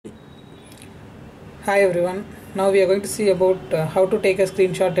Hi everyone, now we are going to see about how to take a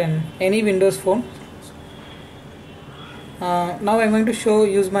screenshot in any Windows phone. Now I'm going to show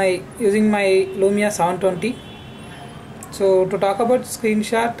using my Lumia 720. So to talk about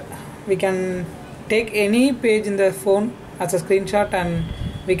screenshot, we can take any page in the phone as a screenshot and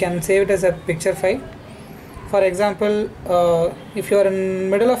we can save it as a picture file. For example, if you are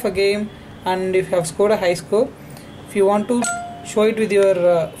in middle of a game and if you have scored a high score, if you want to show it with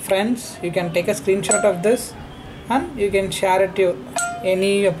your friends, you can take a screenshot of this and you can share it to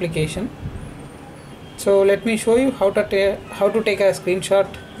any application. So let me show you how to take a screenshot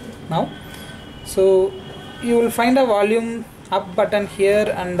now. So you will find a volume up button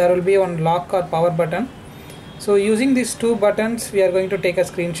here and there will be one lock or power button. So using these two buttons we are going to take a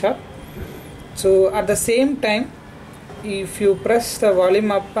screenshot. So at the same time, if you press the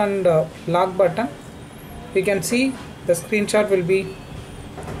volume up and lock button, you can see the screenshot will be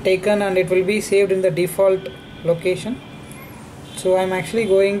taken and it will be saved in the default location. So I'm actually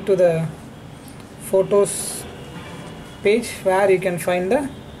going to the photos page where you can find the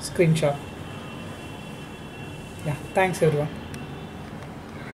screenshot. Yeah, thanks everyone.